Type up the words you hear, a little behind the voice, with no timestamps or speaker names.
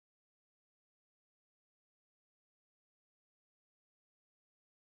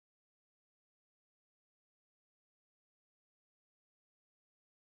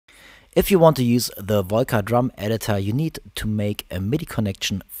If you want to use the Volca Drum Editor, you need to make a MIDI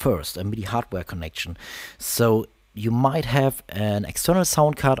connection first, a MIDI hardware connection. So you might have an external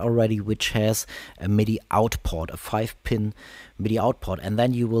sound card already which has a MIDI out port, a 5-pin MIDI out port, and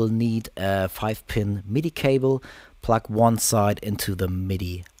then you will need a 5-pin MIDI cable. Plug one side into the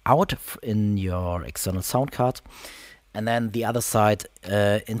MIDI out in your external sound card, and then the other side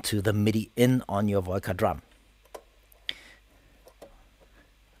into the MIDI in on your Volca Drum.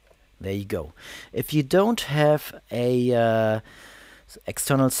 There you go. If you don't have a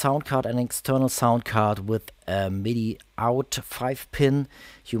external sound card, an external sound card with a MIDI out 5-pin,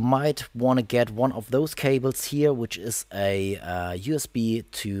 you might want to get one of those cables here, which is a USB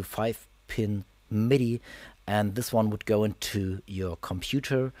to 5-pin MIDI, and this one would go into your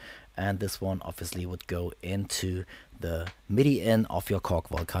computer, and this one obviously would go into the MIDI in of your Korg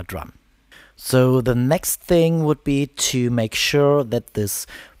Volca Drum. So the next thing would be to make sure that this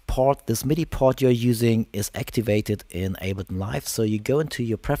MIDI port you're using is activated in Ableton Live. So you go into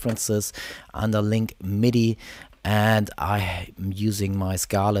your preferences under link MIDI, and I'm using my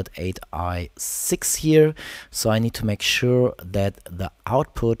Scarlett 8i6 here, so I need to make sure that the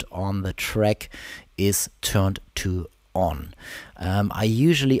output on the track is turned to on. I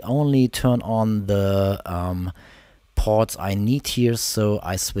usually only turn on the ports I need here, so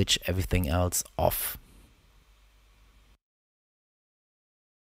I switch everything else off.